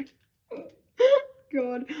word.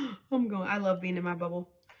 God, I love being in my bubble,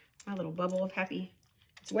 my little bubble of happy.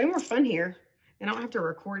 It's way more fun here. And I don't have to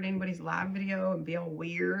record anybody's live video and be all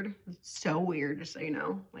weird. It's so weird, just so you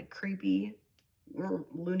know, like creepy,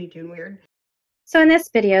 Looney Tune weird. So, in this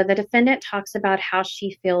video, the defendant talks about how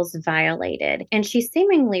she feels violated, and she's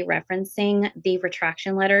seemingly referencing the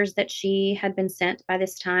retraction letters that she had been sent by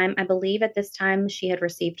this time. I believe at this time she had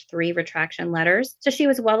received 3 retraction letters. So, she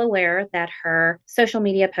was well aware that her social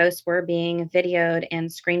media posts were being videoed and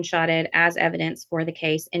screenshotted as evidence for the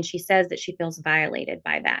case, and she says that she feels violated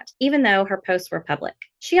by that, even though her posts were public.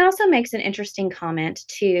 She also makes an interesting comment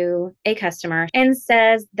to a customer and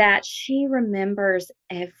says that she remembers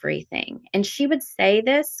everything. And she would say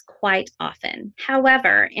this quite often.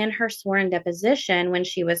 However, in her sworn deposition, when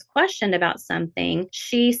she was questioned about something,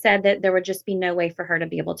 she said that there would just be no way for her to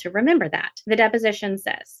be able to remember that. The deposition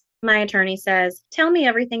says, my attorney says, tell me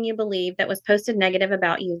everything you believe that was posted negative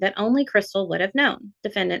about you that only Crystal would have known.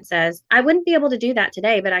 Defendant says, I wouldn't be able to do that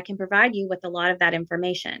today, but I can provide you with a lot of that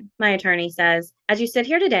information. My attorney says, as you sit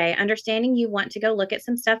here today, understanding you want to go look at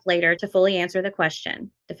some stuff later to fully answer the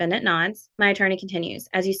question. Defendant nods. My attorney continues,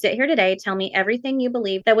 as you sit here today, tell me everything you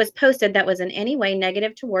believe that was posted that was in any way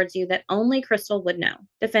negative towards you that only Crystal would know.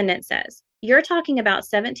 Defendant says, you're talking about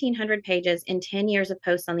 1,700 pages in 10 years of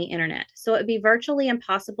posts on the internet, so it would be virtually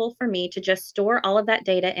impossible for me to just store all of that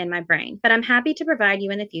data in my brain. But I'm happy to provide you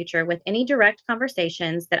in the future with any direct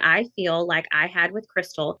conversations that I feel like I had with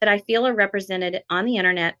Crystal that I feel are represented on the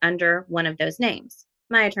internet under one of those names.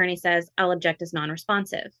 My attorney says, I'll object as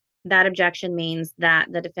non-responsive. That objection means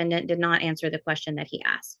that the defendant did not answer the question that he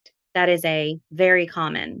asked. That is a very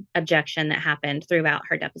common objection that happened throughout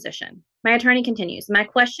her deposition. My attorney continues, my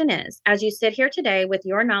question is, as you sit here today with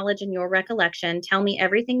your knowledge and your recollection, tell me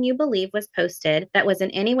everything you believe was posted that was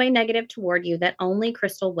in any way negative toward you that only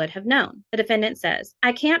Crystal would have known. The defendant says,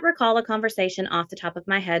 I can't recall a conversation off the top of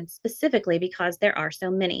my head specifically because there are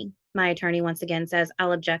so many. My attorney once again says,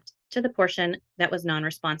 I'll object to the portion that was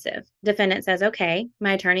non-responsive. Defendant says, okay.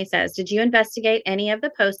 My attorney says, did you investigate any of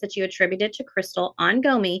the posts that you attributed to Crystal on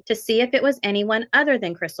GoMe to see if it was anyone other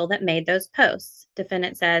than Crystal that made those posts?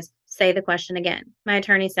 Defendant says, say the question again. My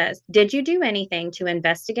attorney says, did you do anything to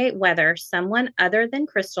investigate whether someone other than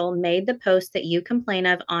Crystal made the post that you complain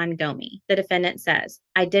of on GoMe? The defendant says,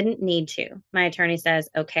 I didn't need to. My attorney says,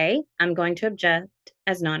 okay, I'm going to object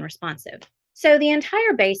as non-responsive. So the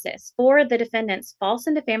entire basis for the defendant's false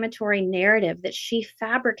and defamatory narrative that she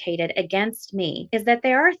fabricated against me is that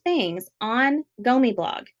there are things on GoMe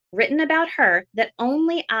blog written about her that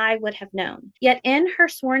only I would have known. Yet in her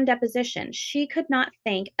sworn deposition, she could not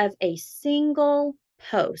think of a single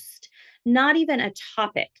post, not even a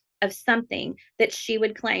topic of something that she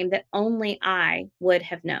would claim that only I would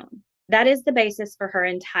have known. That is the basis for her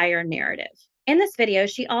entire narrative. In this video,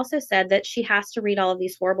 she also said that she has to read all of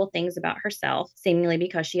these horrible things about herself, seemingly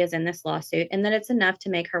because she is in this lawsuit, and that it's enough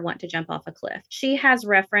to make her want to jump off a cliff. She has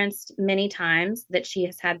referenced many times that she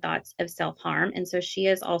has had thoughts of self-harm, and so she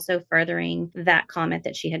is also furthering that comment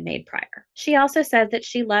that she had made prior. She also says that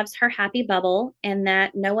she loves her happy bubble and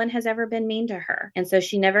that no one has ever been mean to her. And so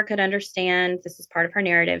she never could understand, this is part of her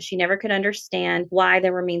narrative, she never could understand why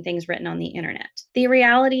there were mean things written on the internet. The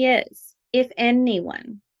reality is, if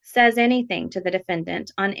anyone says anything to the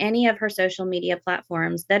defendant on any of her social media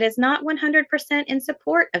platforms that is not 100% in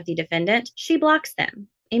support of the defendant, she blocks them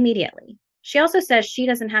immediately. She also says she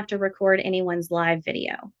doesn't have to record anyone's live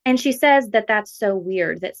video. And she says that that's so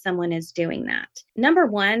weird that someone is doing that. Number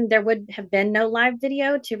one, there would have been no live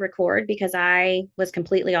video to record because I was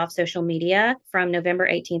completely off social media from November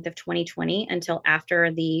 18th of 2020 until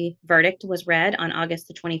after the verdict was read on August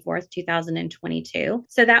the 24th, 2022.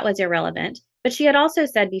 So that was irrelevant. But she had also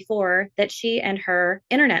said before that she and her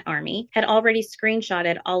internet army had already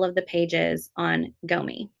screenshotted all of the pages on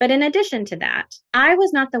Gomi. But in addition to that, I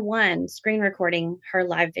was not the one screen recording her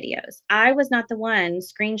live videos. I was not the one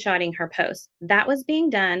screenshotting her posts. That was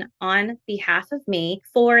being done on behalf of me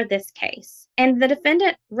for this case. And the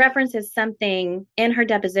defendant references something in her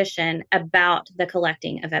deposition about the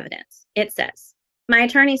collecting of evidence. It says, "My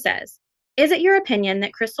attorney says, is it your opinion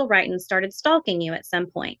that Crystal Wrighton started stalking you at some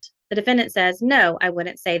point?" The defendant says, "No, I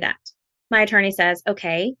wouldn't say that." My attorney says,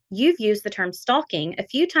 "Okay, you've used the term stalking a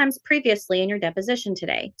few times previously in your deposition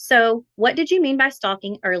today. So what did you mean by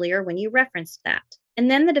stalking earlier when you referenced that?" And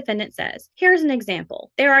then the defendant says, "Here's an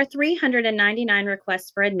example. There are 399 requests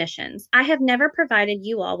for admissions. I have never provided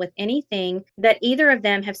you all with anything that either of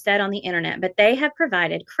them have said on the internet, but they have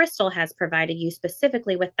provided, Crystal has provided you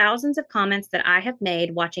specifically with thousands of comments that I have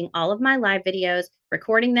made watching all of my live videos,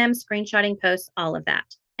 recording them, screenshotting posts, all of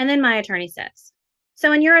that." And then my attorney says,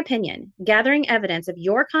 "So in your opinion, gathering evidence of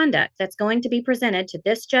your conduct that's going to be presented to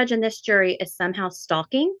this judge and this jury is somehow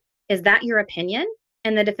stalking? Is that your opinion?"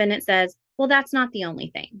 And the defendant says, "Well, that's not the only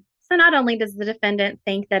thing." So not only does the defendant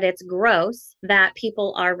think that it's gross that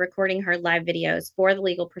people are recording her live videos for the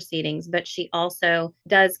legal proceedings, but she also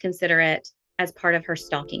does consider it as part of her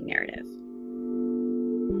stalking narrative.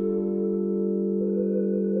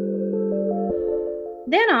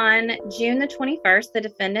 Then on June the 21st, the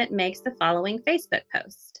defendant makes the following Facebook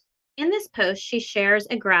post. In this post, she shares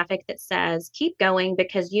a graphic that says, "Keep going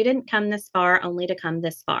because you didn't come this far only to come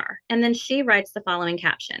this far." And then she writes the following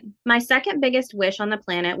caption: "My second biggest wish on the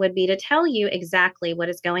planet would be to tell you exactly what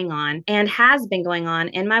is going on and has been going on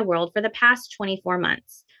in my world for the past 24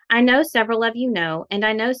 months. I know several of you know, and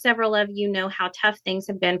I know several of you know how tough things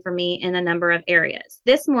have been for me in a number of areas.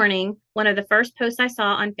 This morning, one of the first posts I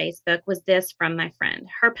saw on Facebook was this from my friend.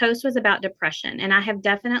 Her post was about depression, and I have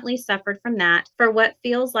definitely suffered from that for what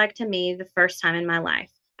feels like to me the first time in my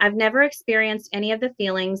life. I've never experienced any of the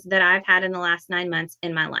feelings that I've had in the last 9 months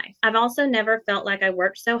in my life. I've also never felt like I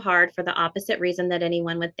worked so hard for the opposite reason that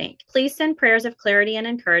anyone would think. Please send prayers of clarity and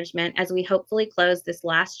encouragement as we hopefully close this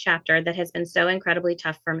last chapter that has been so incredibly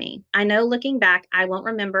tough for me. I know looking back, I won't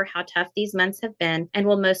remember how tough these months have been and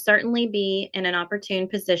will most certainly be in an opportune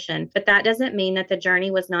position, but that doesn't mean that the journey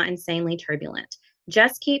was not insanely turbulent.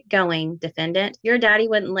 Just keep going, defendant. Your daddy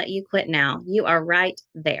wouldn't let you quit now. You are right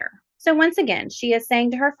there." So once again, she is saying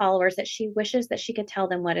to her followers that she wishes that she could tell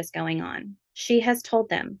them what is going on. She has told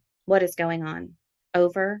them what is going on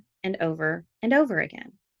over and over and over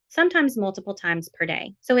again, sometimes multiple times per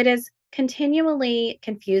day. So it is continually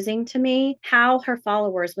confusing to me how her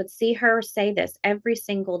followers would see her say this every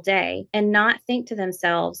single day and not think to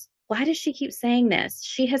themselves, why does she keep saying this?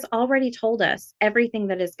 She has already told us everything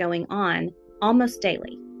that is going on almost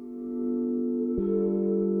daily.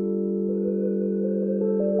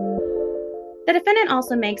 The defendant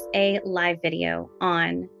also makes a live video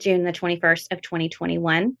on June the 21st of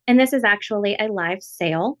 2021, and this is actually a live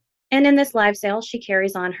sale. And in this live sale, she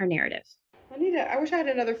carries on her narrative. I wish I had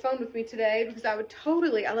another phone with me today because I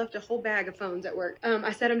left a whole bag of phones at work.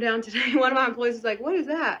 I set them down today. One of my employees was like, "What is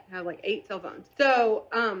that?" I have like 8 cell phones. So,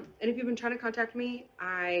 and if you've been trying to contact me,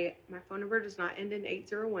 my phone number does not end in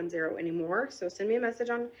 8010 anymore. So send me a message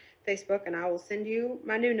on Facebook and I will send you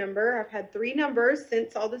my new number. I've had 3 numbers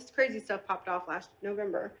since all this crazy stuff popped off last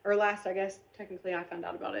November, or last, I guess, technically I found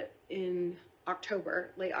out about it in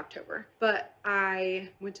October, late October, but I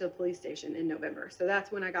went to the police station in November. So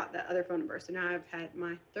that's when I got that other phone number. So now I've had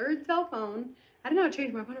my 3rd cell phone. I didn't know I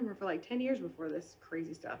changed my phone number for like 10 years before this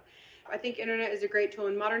crazy stuff. I think internet is a great tool.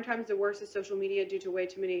 In modern times, the worst is social media due to way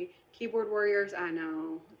too many keyboard warriors. I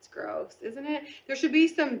know, it's gross, isn't it? There should be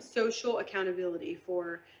some social accountability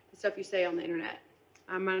for the stuff you say on the internet.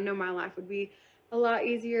 I know my life would be a lot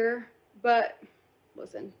easier, but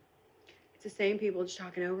listen, it's the same people just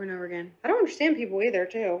talking over and over again. I don't understand people either,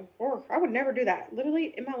 too. Or I would never do that.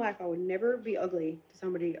 Literally, in my life, I would never be ugly to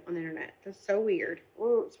somebody on the internet. That's so weird.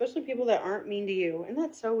 Or especially people that aren't mean to you. And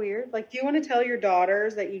that's so weird. Like, do you want to tell your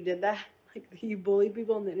daughters that you did that? Like, you bullied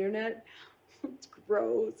people on the internet? It's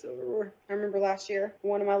gross. I remember last year,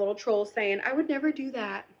 one of my little trolls saying, "I would never do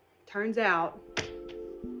that." Turns out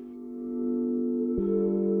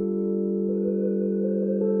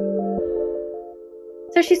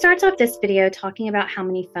So she starts off this video talking about how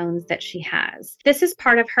many phones that she has. This is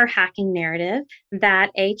part of her hacking narrative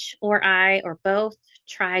that H or I or both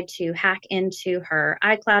tried to hack into her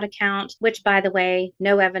iCloud account, which, by the way,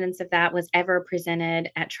 no evidence of that was ever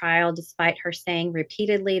presented at trial, despite her saying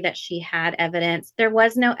repeatedly that she had evidence. There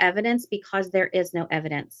was no evidence because there is no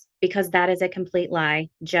evidence, because that is a complete lie,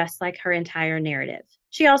 just like her entire narrative.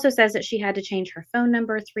 She also says that she had to change her phone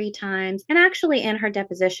number 3 times. And actually, in her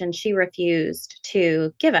deposition, she refused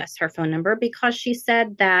to give us her phone number because she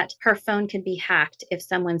said that her phone could be hacked if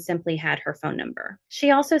someone simply had her phone number.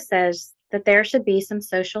 She also says that there should be some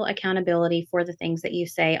social accountability for the things that you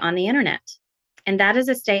say on the internet. And that is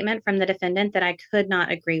a statement from the defendant that I could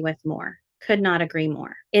not agree with more. Could not agree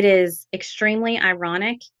more. It is extremely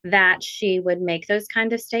ironic that she would make those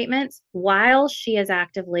kind of statements while she is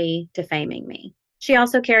actively defaming me. She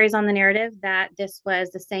also carries on the narrative that this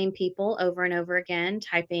was the same people over and over again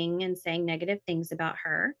typing and saying negative things about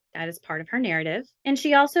her. That is part of her narrative. And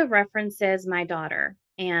she also references my daughter,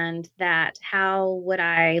 and that how would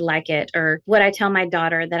I like it, or would I tell my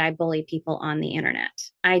daughter that I bully people on the internet?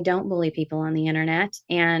 I don't bully people on the internet.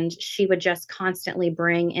 And she would just constantly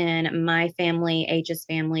bring in my family, H's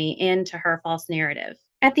family, into her false narrative.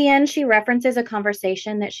 At the end, she references a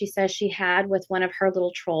conversation that she says she had with one of her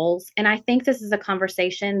little trolls. And I think this is a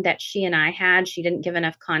conversation that she and I had. She didn't give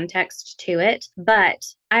enough context to it. But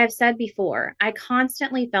I have said before, I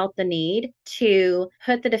constantly felt the need to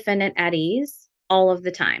put the defendant at ease all of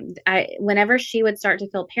the time. Whenever she would start to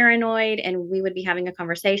feel paranoid and we would be having a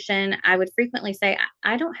conversation, I would frequently say,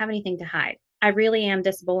 I don't have anything to hide. I really am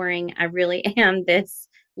this boring. I really am this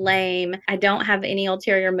lame. I don't have any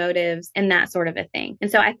ulterior motives and that sort of a thing. And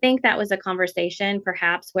so I think that was a conversation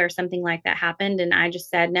perhaps where something like that happened. And I just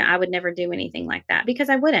said, no, I would never do anything like that, because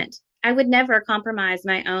I wouldn't. I would never compromise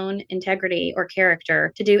my own integrity or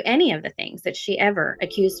character to do any of the things that she ever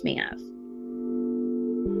accused me of.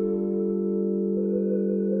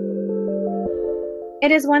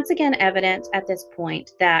 It is once again evident at this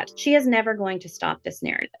point that she is never going to stop this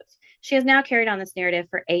narrative. She has now carried on this narrative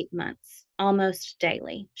for 8 months. Almost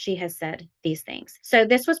daily, she has said these things. So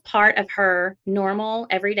this was part of her normal,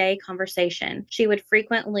 everyday conversation. She would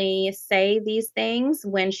frequently say these things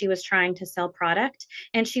when she was trying to sell product,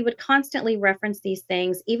 and she would constantly reference these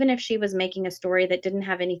things, even if she was making a story that didn't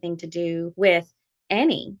have anything to do with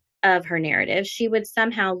any of her narrative. She would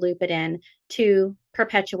somehow loop it in to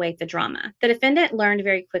perpetuate the drama. The defendant learned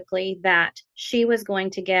very quickly that she was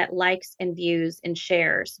going to get likes and views and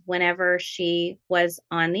shares whenever she was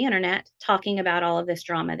on the internet talking about all of this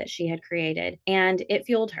drama that she had created, and it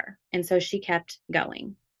fueled her. And so she kept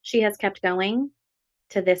going. She has kept going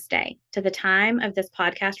to this day, to the time of this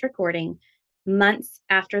podcast recording, months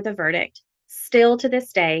after the verdict. Still to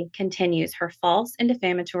this day continues her false and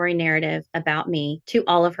defamatory narrative about me to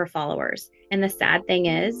all of her followers. And the sad thing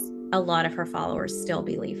is, a lot of her followers still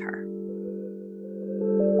believe her.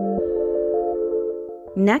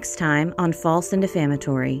 Next time on False and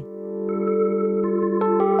Defamatory.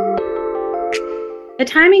 The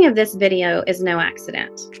timing of this video is no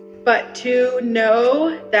accident. But to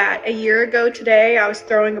know that a year ago today, I was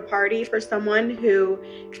throwing a party for someone who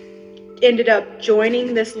ended up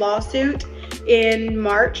joining this lawsuit in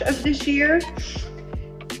March of this year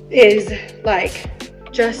is like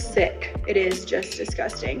just sick. It is just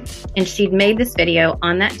disgusting. And she'd made this video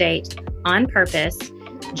on that date on purpose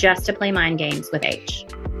just to play mind games with H.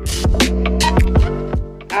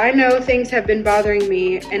 I know things have been bothering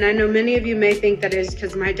me, and I know many of you may think that is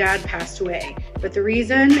because my dad passed away. But the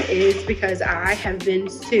reason is because I have been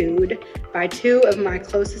sued by 2 of my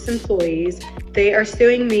closest employees. They are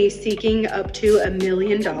suing me seeking up to $1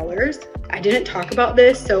 million. I didn't talk about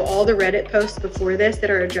this, so all the Reddit posts before this that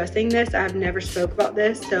are addressing this, I've never spoke about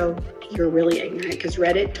this, so you're really ignorant because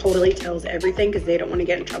Reddit totally tells everything because they don't want to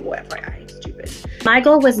get in trouble, FYI. Stupid. My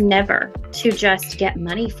goal was never to just get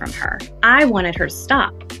money from her. I wanted her to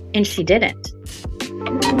stop, and she didn't.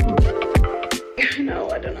 No,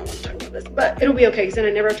 I don't know what to talk about this, but it'll be okay because then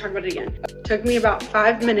I never talk about it again. It took me about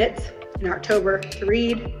 5 minutes in October to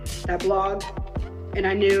read that blog, and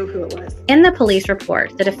I knew who it was. In the police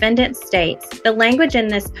report, the defendant states the language in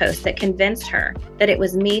this post that convinced her that it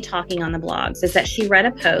was me talking on the blogs is that she read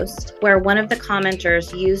a post where one of the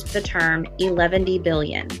commenters used the term 11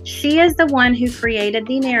 billion. She is the one who created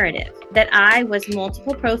the narrative that I was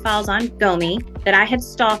multiple profiles on Gomi, that I had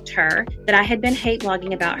stalked her, that I had been hate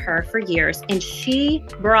blogging about her for years, and she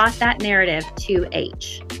brought that narrative to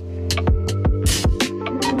H.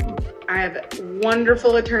 I have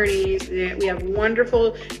wonderful attorneys. We have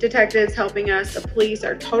wonderful detectives helping us. The police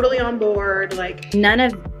are totally on board. None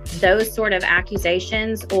of those sort of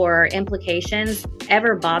accusations or implications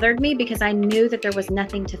ever bothered me because I knew that there was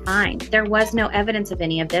nothing to find. There was no evidence of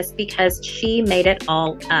any of this because she made it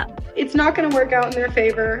all up. It's not going to work out in their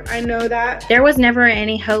favor. I know that. There was never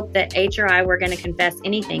any hope that H or I were going to confess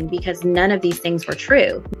anything because none of these things were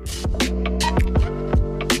true.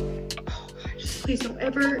 Please don't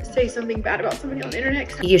ever say something bad about somebody on the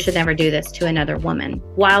internet. You should never do this to another woman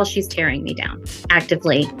while she's tearing me down,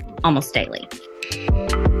 actively, almost daily.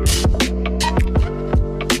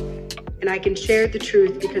 And I can share the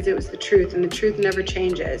truth because it was the truth, and the truth never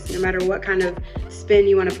changes, no matter what kind of spin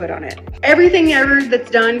you want to put on it. Everything ever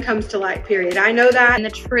that's done comes to light, period. I know that. And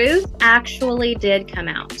the truth actually did come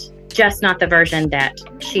out, just not the version that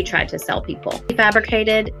she tried to sell people. She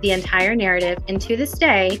fabricated the entire narrative and to this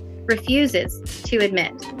day refuses to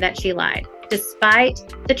admit that she lied, despite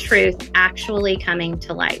the truth actually coming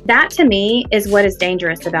to light. That to me is what is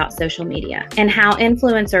dangerous about social media and how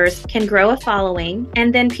influencers can grow a following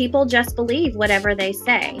and then people just believe whatever they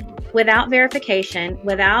say without verification,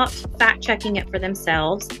 without fact checking it for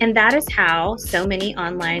themselves. And that is how so many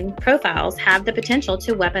online profiles have the potential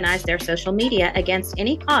to weaponize their social media against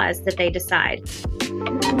any cause that they decide.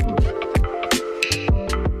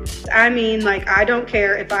 I mean, like, I don't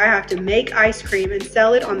care if I have to make ice cream and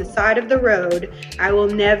sell it on the side of the road. I will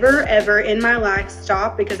never, ever in my life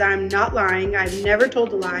stop because I'm not lying. I've never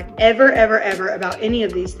told a lie ever, ever, ever about any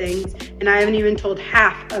of these things. And I haven't even told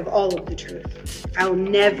half of all of the truth. I will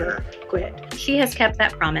never quit. She has kept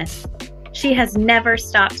that promise. She has never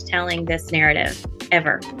stopped telling this narrative.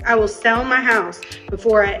 Ever. I will sell my house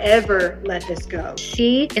before I ever let this go.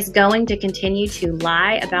 She is going to continue to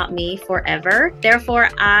lie about me forever. Therefore,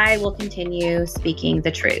 I will continue speaking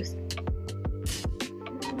the truth.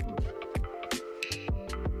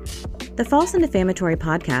 The False and Defamatory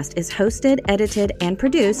Podcast is hosted, edited, and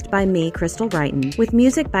produced by me, Crystal Wrighton, with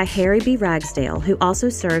music by Harry B. Ragsdale, who also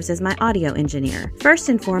serves as my audio engineer. First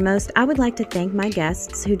and foremost, I would like to thank my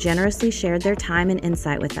guests who generously shared their time and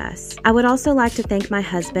insight with us. I would also like to thank my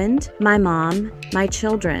husband, my mom, my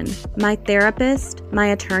children, my therapist, my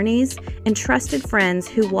attorneys, and trusted friends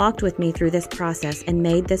who walked with me through this process and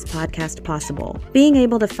made this podcast possible. Being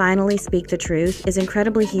able to finally speak the truth is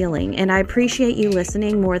incredibly healing, and I appreciate you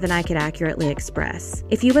listening more than I could accurately express.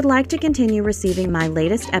 If you would like to continue receiving my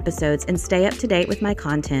latest episodes and stay up to date with my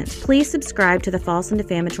content, please subscribe to the False and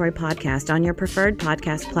Defamatory Podcast on your preferred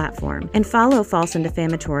podcast platform and follow False and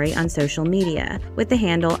Defamatory on social media with the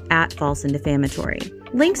handle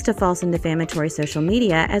 @FalseAndDefamatory. Links to False and Defamatory social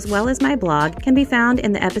media, as well as my blog, can be found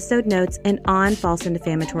in the episode notes and on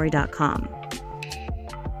falseanddefamatory.com.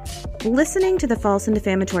 Listening to the False and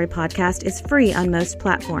Defamatory Podcast is free on most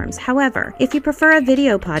platforms. However, if you prefer a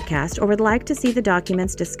video podcast or would like to see the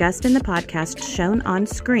documents discussed in the podcast shown on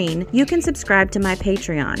screen, you can subscribe to my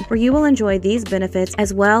Patreon, where you will enjoy these benefits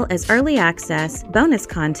as well as early access, bonus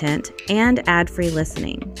content, and ad-free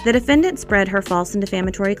listening. The defendant spread her false and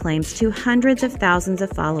defamatory claims to hundreds of thousands of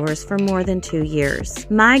followers for more than 2 years.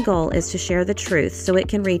 My goal is to share the truth so it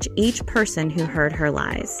can reach each person who heard her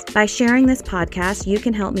lies. By sharing this podcast, you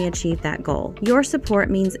can help me achieve that goal. Your support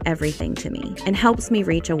means everything to me and helps me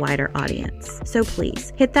reach a wider audience. So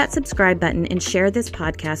please hit that subscribe button and share this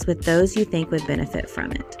podcast with those you think would benefit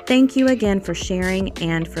from it. Thank you again for sharing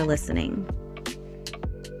and for listening.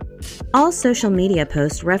 All social media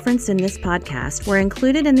posts referenced in this podcast were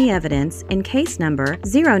included in the evidence in case number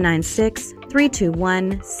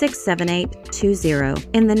 096-321-67820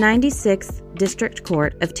 in the 96th District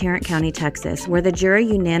Court of Tarrant County, Texas, where the jury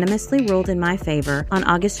unanimously ruled in my favor on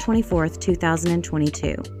August 24,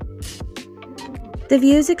 2022. The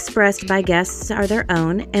views expressed by guests are their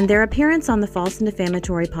own, and their appearance on the False and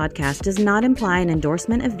Defamatory Podcast does not imply an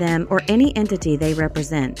endorsement of them or any entity they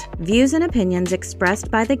represent. Views and opinions expressed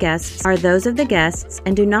by the guests are those of the guests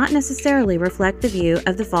and do not necessarily reflect the view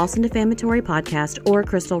of the False and Defamatory Podcast or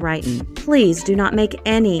Crystal Wrighton. Please do not make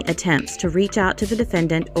any attempts to reach out to the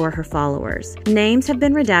defendant or her followers. Names have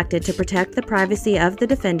been redacted to protect the privacy of the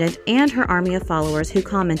defendant and her army of followers who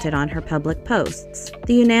commented on her public posts.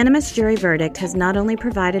 The unanimous jury verdict has not only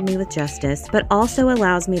provided me with justice, but also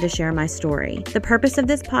allows me to share my story. The purpose of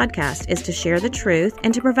this podcast is to share the truth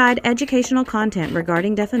and to provide educational content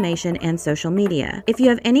regarding defamation and social media. If you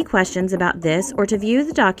have any questions about this or to view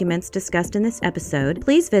the documents discussed in this episode,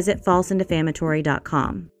 please visit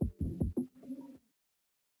falseanddefamatory.com.